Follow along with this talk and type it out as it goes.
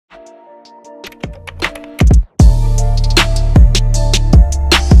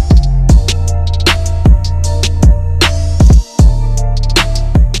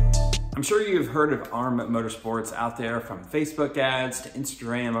heard of ARM Motorsports out there, from Facebook ads to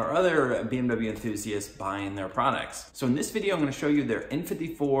Instagram or other BMW enthusiasts buying their products. So in this video, I'm gonna show you their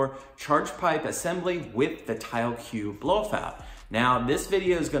N54 charge pipe assembly with the Tial Q blow-off valve. Now, this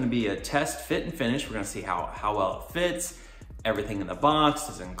video is gonna be a test fit and finish. We're gonna see how well it fits, everything in the box,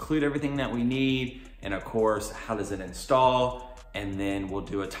 does it include everything that we need, and of course, how does it install? And then we'll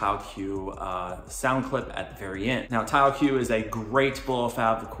do a Tial Q sound clip at the very end. Now, Tial Q is a great blow-off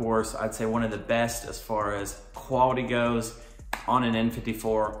valve, of course. I'd say one of the best as far as quality goes on an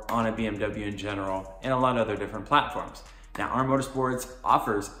N54, on a BMW in general, and a lot of other different platforms. Now, ARM Motorsports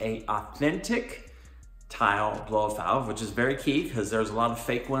offers a authentic Tial blow-off valve, which is very key because there's a lot of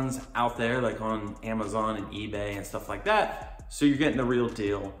fake ones out there, like on Amazon and eBay and stuff like that. So you're getting the real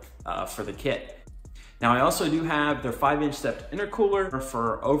deal for the kit. Now, I also do have their 5-inch stepped intercooler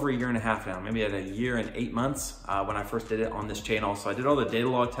for over a year and a half now, maybe at a year and 8 months when I first did it on this channel. So I did all the data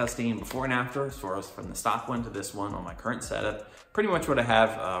log testing before and after, as far as from the stock one to this one on my current setup, pretty much what I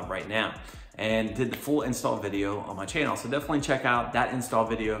have right now, and did the full install video on my channel. So definitely check out that install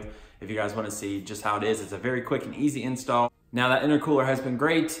video if you guys want to see just how it is. It's a very quick and easy install. Now, that intercooler has been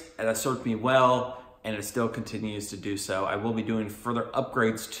great, and it served me well, and it still continues to do so. I will be doing further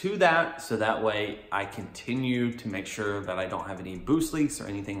upgrades to that, so that way I continue to make sure that I don't have any boost leaks or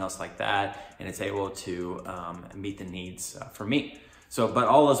anything else like that, and it's able to meet the needs for me. So, but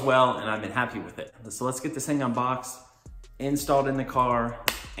all is well, and I've been happy with it. So let's get this thing unboxed, installed in the car,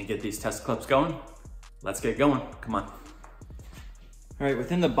 and get these test clips going. Let's get going, come on. All right,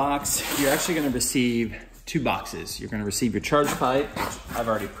 within the box, you're actually gonna receive 2 boxes. You're gonna receive your charge pipe, which I've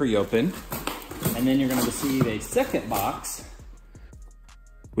already pre-opened. And then you're gonna receive a second box,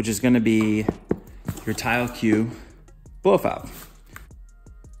 which is gonna be your Tial Q blow-off valve.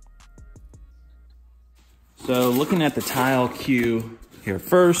 So looking at the Tial Q here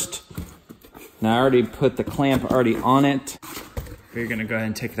first, now I already put the clamp already on it. You're gonna go ahead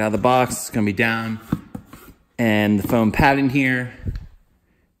and take it out of the box. It's gonna be down. And the foam padding here.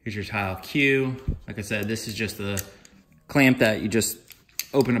 Here's your Tial Q. Like I said, this is just the clamp that you just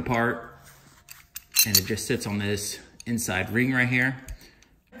open apart, and it just sits on this inside ring right here.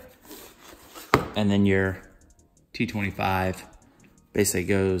 And then your T25 basically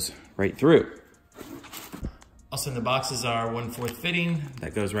goes right through. Also in the boxes are 1/4 fitting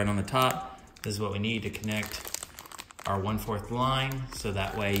that goes right on the top. This is what we need to connect our 1/4 line, so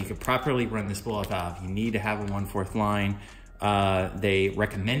that way you can properly run this blow-off valve. You need to have a 1/4 line. They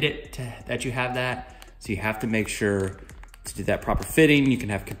recommend it that you have that, so you have to make sure to do that proper fitting. You can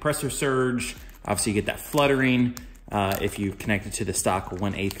have compressor surge. Obviously, you get that fluttering if you connect it to the stock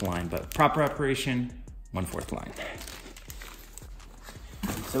 1/8 line, but proper operation, 1/4 line.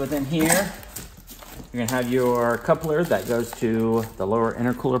 So within here, you're gonna have your coupler that goes to the lower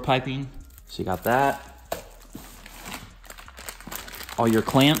intercooler piping. So you got that. All your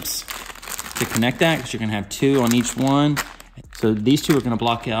clamps to connect that, because you're gonna have 2 on each one. So these 2 are gonna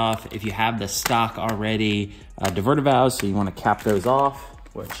block it off if you have the stock already diverter valves, so you wanna cap those off,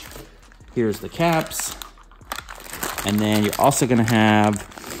 which here's the caps. And then you're also gonna have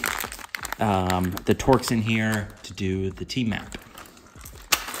the Torx in here to do the T-map.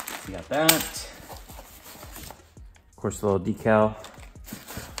 You got that. Of course, the little decal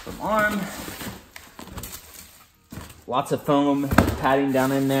from ARM. Lots of foam padding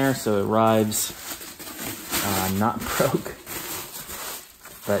down in there, so it rides not broke.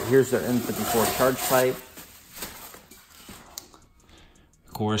 But here's their N54 charge pipe.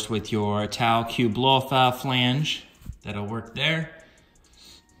 Of course, with your Tial Q blow-off valve flange, that'll work there.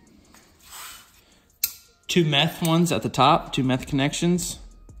 2 meth ones at the top, 2 meth connections.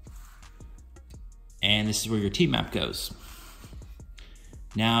 And this is where your T-map goes.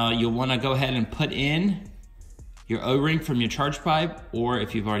 Now, you'll wanna go ahead and put in your O-ring from your charge pipe, or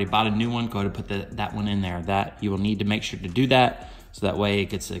if you've already bought a new one, go ahead and put that one in there. That you will need to make sure to do that, so that way it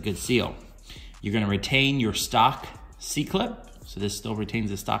gets a good seal. You're gonna retain your stock C-clip. So this still retains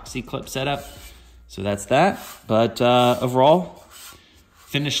the stock C-clip setup. So that's that. But overall,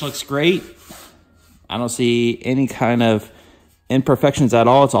 finish looks great. I don't see any kind of imperfections at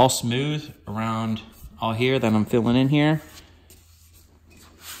all. It's all smooth around all here that I'm filling in here.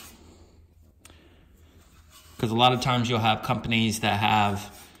 Because a lot of times you'll have companies that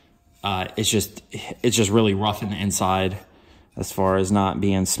have, it's just really rough in the inside as far as not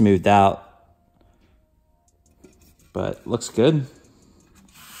being smoothed out. But looks good.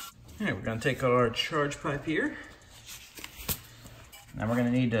 All right, we're gonna take our charge pipe here. Now we're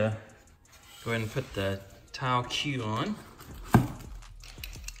gonna need to go ahead and put the Tial Q on. So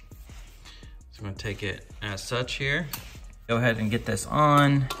I'm gonna take it as such here. Go ahead and get this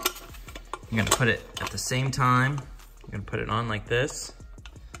on. You're gonna put it at the same time. You're gonna put it on like this.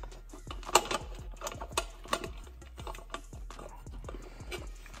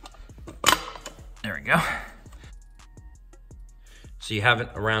 There we go. So you have it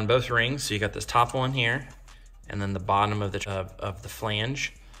around both rings. So you got this top one here, and then the bottom of the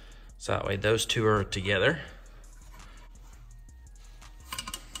flange. So that way those two are together.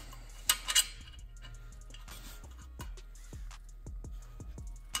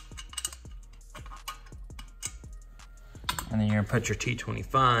 And then you're gonna put your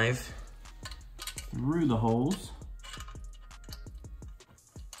T25 through the holes.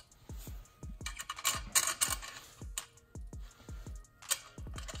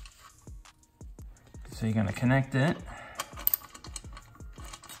 So you're gonna connect it.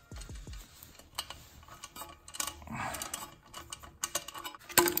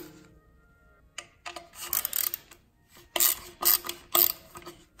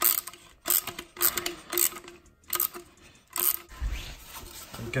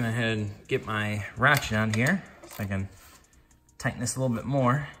 I'm gonna go ahead and get my ratchet out here so I can tighten this a little bit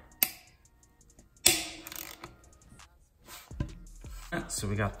more. So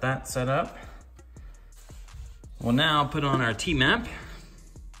we got that set up. We'll now put on our T-map.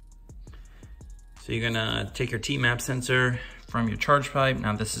 So you're gonna take your T-map sensor from your charge pipe.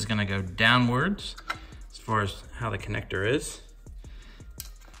 Now this is gonna go downwards as far as how the connector is.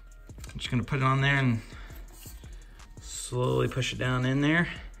 I'm just gonna put it on there and slowly push it down in there.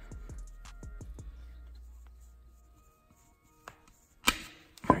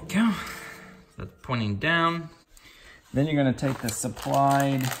 There we go. So that's pointing down. Then you're gonna take the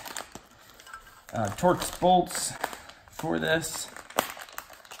supplied Torx bolts for this.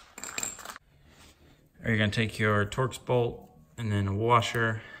 Or you're gonna take your Torx bolt and then a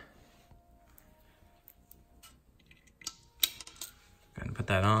washer. Gonna put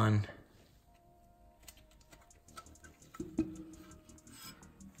that on.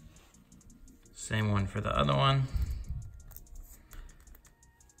 Same one for the other one.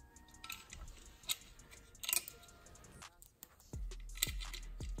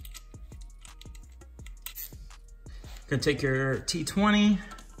 Gonna take your T20. Go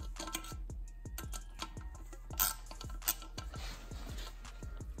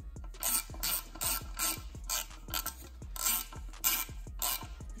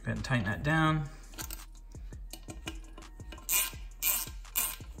ahead and tighten that down.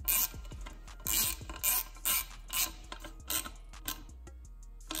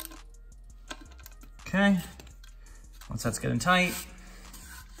 Okay, once that's good and tight,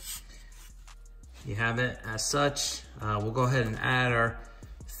 you have it as such. We'll go ahead and add our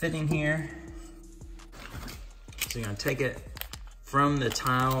fitting here. So you're gonna take it from the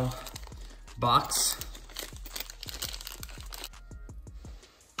Tial box.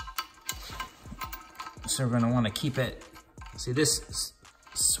 So we're gonna wanna keep it, see this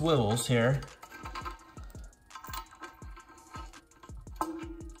swivels here.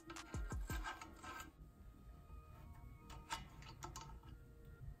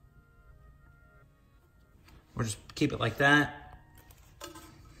 We'll just keep it like that.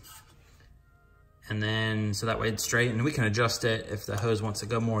 And then, so that way it's straight, and we can adjust it if the hose wants to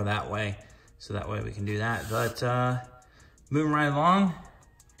go more that way. So that way we can do that. But moving right along,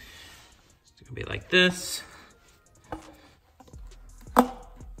 it's gonna be like this.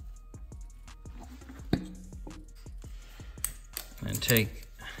 And take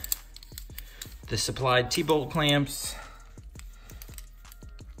the supplied T-bolt clamps.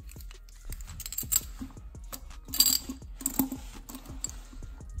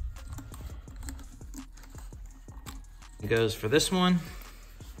 It goes for this one.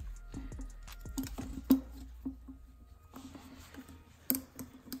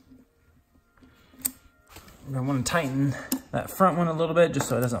 I want to tighten that front one a little bit just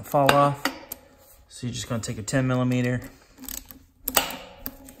so it doesn't fall off. So you're just going to take a 10 millimeter.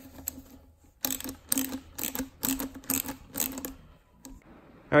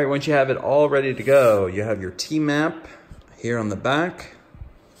 All right, once you have it all ready to go, you have your T-map here on the back.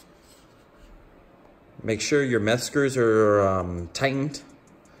 Make sure your meth screws are tightened,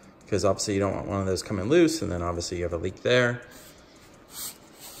 because obviously you don't want one of those coming loose, and then obviously you have a leak there.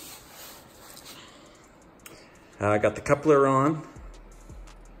 I got the coupler on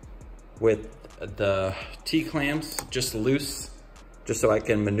with the T-clamps just loose, just so I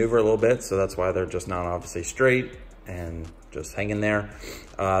can maneuver a little bit, so that's why they're just not obviously straight and just hanging there.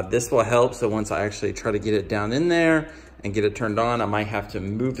 This will help, so once I actually try to get it down in there and get it turned on, I might have to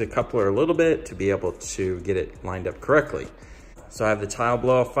move the coupler a little bit to be able to get it lined up correctly. So I have the Tial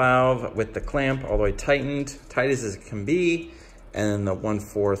blow-off valve with the clamp all the way tightened, tight as it can be. and then the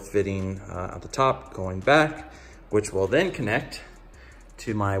 1/4 fitting at the top going back, which will then connect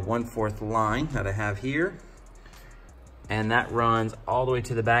to my 1/4 line that I have here. And that runs all the way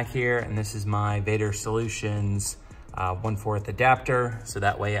to the back here. And this is my Vader Solutions 1/4 adapter. So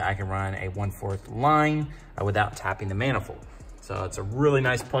that way I can run a 1/4 line without tapping the manifold. So it's a really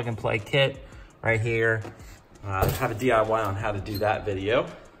nice plug and play kit right here. I have a DIY on how to do that video.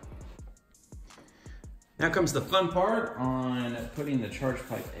 Now comes the fun part on putting the charge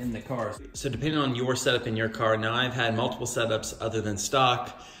pipe in the car. So depending on your setup in your car, now I've had multiple setups other than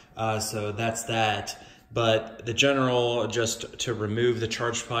stock, so that's that. But the general, just to remove the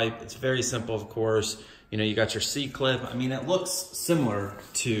charge pipe, it's very simple, of course. You know, you got your C-clip. I mean, it looks similar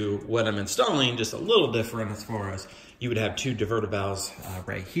to what I'm installing, just a little different as far as you would have 2 diverter valves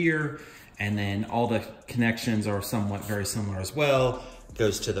right here. And then all the connections are somewhat very similar as well.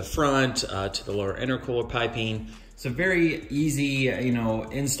 Goes to the front, to the lower intercooler piping. So very easy, you know,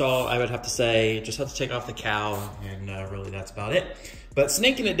 install, I would have to say. Just have to take off the cowl, and really that's about it. But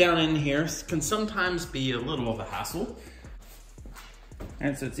snaking it down in here can sometimes be a little of a hassle.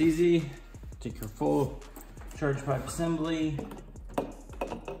 And so it's easy. Take your full charge pipe assembly.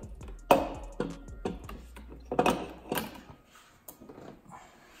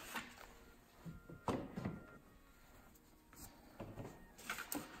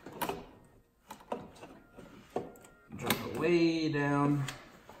 Drop it way down.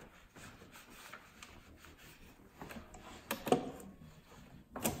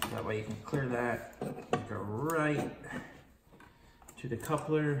 That way you can clear that. Go right to the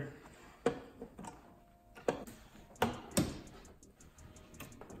coupler.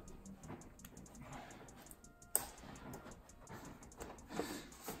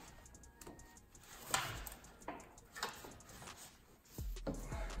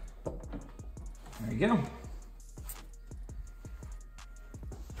 There you go.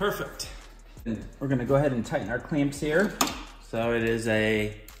 Perfect. And we're gonna go ahead and tighten our clamps here. So it is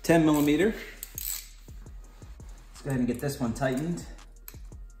a 10mm. Let's go ahead and get this one tightened.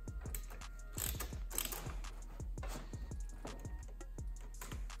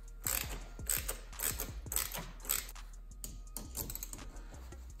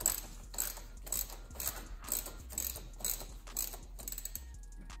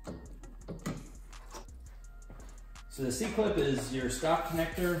 So the C-clip is your stock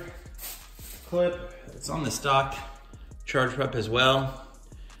connector clip. It's on the stock charge pipe as well.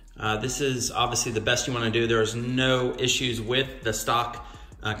 This is obviously the best you want to do. There's no issues with the stock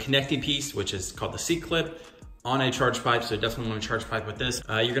connecting piece, which is called the C-clip, on a charge pipe. So definitely want to charge pipe with this.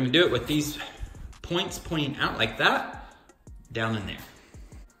 You're going to do it with these points pointing out like that, down in there.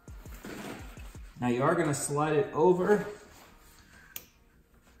 Now you are going to slide it over.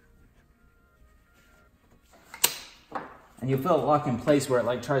 And you'll feel it lock in place where it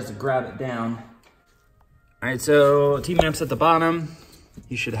like tries to grab it down. All right, so T-map's at the bottom.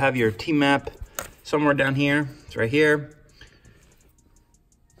 You should have your T-map somewhere down here. It's right here.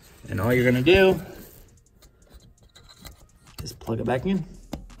 And all you're gonna do is plug it back in,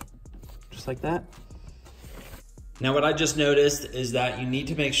 just like that. Now what I just noticed is that you need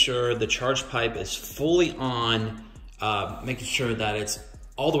to make sure the charge pipe is fully on, making sure that it's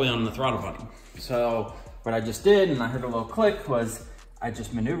all the way on the throttle body. So what I just did, and I heard a little click, was I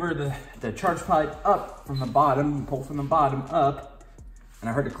just maneuvered the charge pipe up from the bottom, pull from the bottom up, and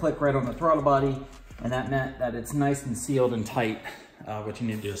I heard a click right on the throttle body, and that meant that it's nice and sealed and tight, what you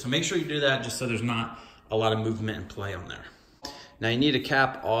need to do. So make sure you do that just so there's not a lot of movement and play on there. Now you need to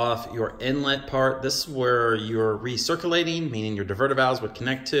cap off your inlet part. This is where you're recirculating, meaning your diverter valves would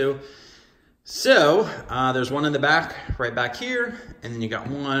connect to. So there's one in the back, right back here, and then you got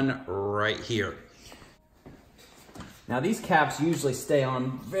one right here. Now these caps usually stay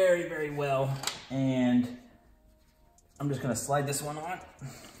on very, very well, and I'm just gonna slide this one on.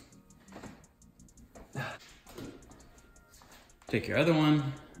 Take your other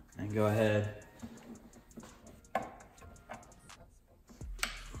one and go ahead.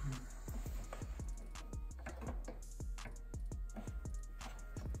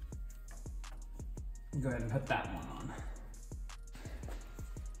 Go ahead and put that one on.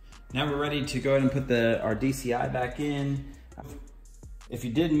 Now we're ready to go ahead and put our DCI back in. If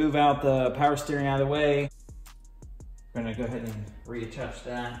you did move out the power steering out of the way, we're gonna go ahead and reattach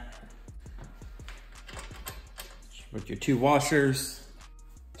that. With your 2 washers,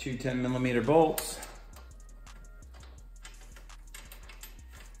 2 10mm bolts.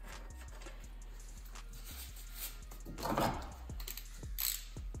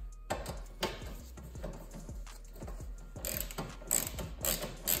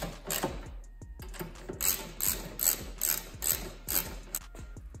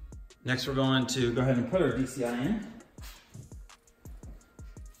 Next, we're going to go ahead and put our DCI in.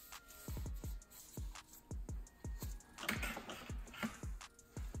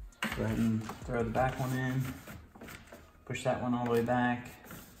 Go ahead and throw the back one in. Push that one all the way back.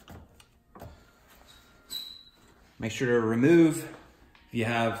 Make sure to remove, if you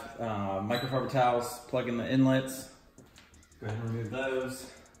have microfiber towels, plug in the inlets. Go ahead and remove those.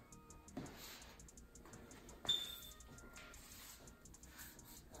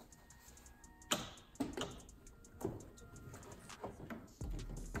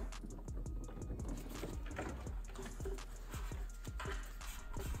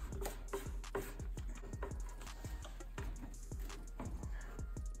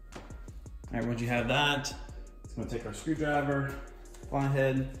 All right, once you have that, it's gonna take our screwdriver,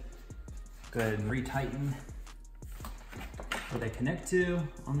 flathead, go ahead and retighten where they connect to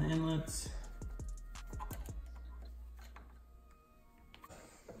on the inlets.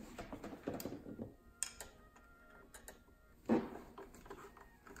 All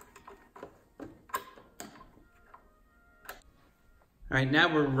right,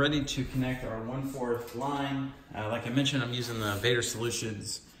 now we're ready to connect our 1/4 line. Like I mentioned, I'm using the Vader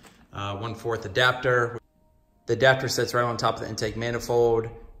Solutions 1/4 adapter. The adapter sits right on top of the intake manifold.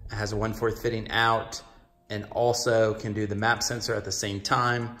 It has a 1/4 fitting out and also can do the map sensor at the same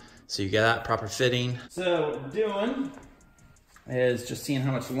time. So you get that proper fitting. So what we're doing is just seeing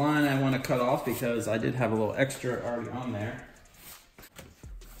how much line I want to cut off because I did have a little extra already on there.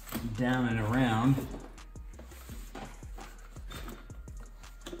 Down and around.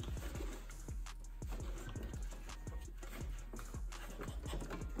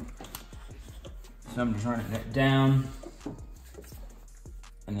 So I'm just running it down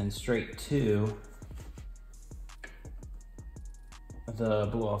and then straight to the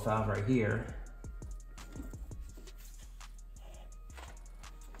blow-off valve right here.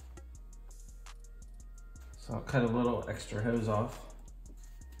 So I'll cut a little extra hose off.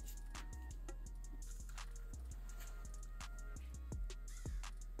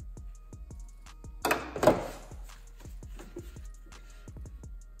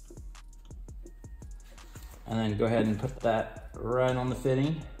 And then go ahead and put that right on the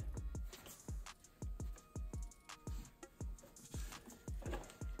fitting.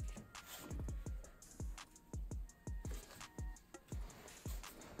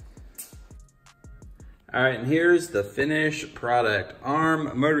 All right, and here's the finished product. ARM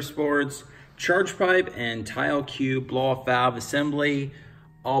Motorsports charge pipe and Tial Q blow-off valve assembly,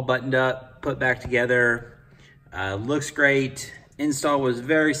 all buttoned up, put back together. Looks great. Install was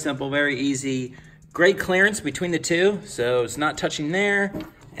very simple, very easy. Great clearance between the two, so it's not touching there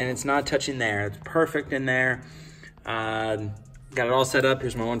and it's not touching there. It's perfect in there. Got it all set up.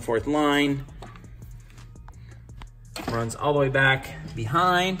 Here's my 1/4 line. Runs all the way back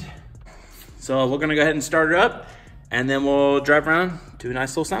behind. So we're gonna go ahead and start it up and then we'll drive around, do a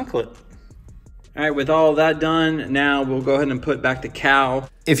nice little sound clip. All right, with all that done, now we'll go ahead and put back the cowl.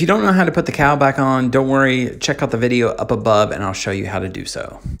 If you don't know how to put the cowl back on, don't worry, check out the video up above and I'll show you how to do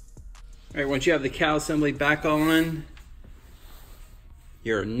so. All right, once you have the cowl assembly back on,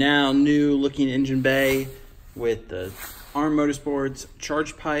 your now new looking engine bay with the ARM Motorsports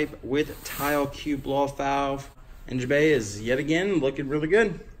charge pipe with Tial Q blow-off valve. Engine bay is yet again looking really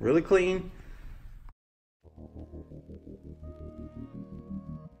good, really clean.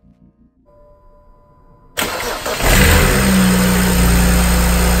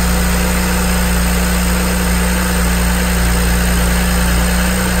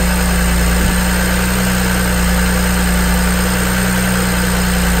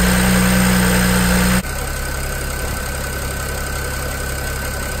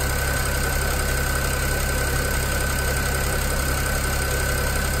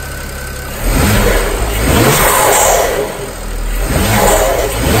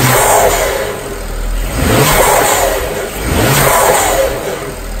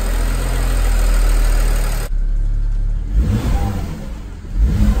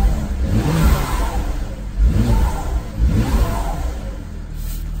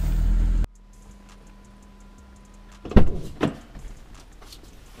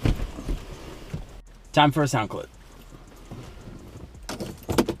 Time for a sound clip.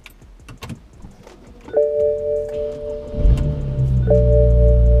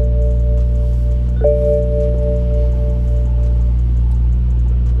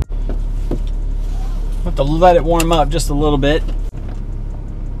 Have to let it warm up just a little bit.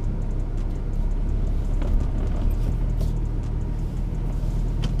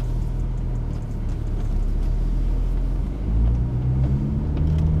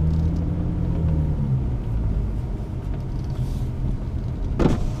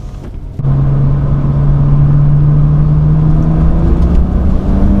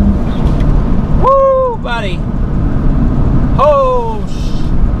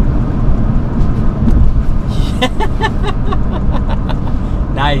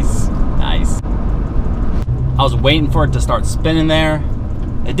 waiting for it to start spinning there.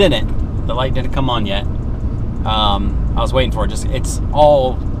 It didn't. The light didn't come on yet. I was waiting for it.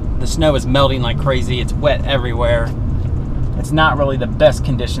 The snow is melting like crazy. It's wet everywhere. It's not really the best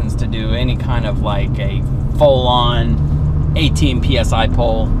conditions to do any kind of like a full-on 18 PSI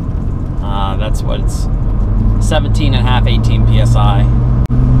pull. That's what it's, 17.5, 18 PSI.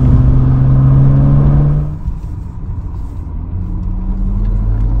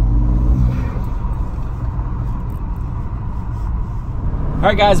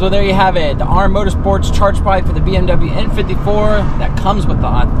 Alright guys, well there you have it. The ARM Motorsports charge pipe for the BMW N54 that comes with the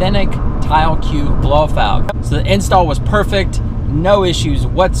authentic Tial Q blow-off valve. So the install was perfect, no issues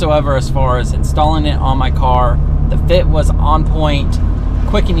whatsoever as far as installing it on my car. The fit was on point,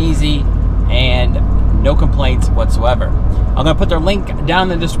 quick and easy, and no complaints whatsoever. I'm gonna put their link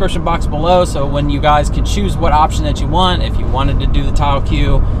down in the description box below, so when you guys can choose what option that you want, if you wanted to do the Tial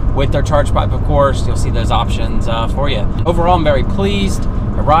Q with their charge pipe, of course, you'll see those options for you. Overall, I'm very pleased.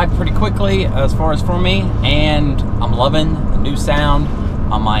 It arrived pretty quickly as far as for me, and I'm loving the new sound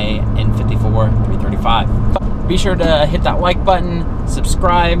on my N54 335. Be sure to hit that like button,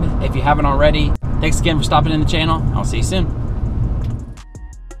 subscribe if you haven't already. Thanks again for stopping in the channel. I'll see you soon.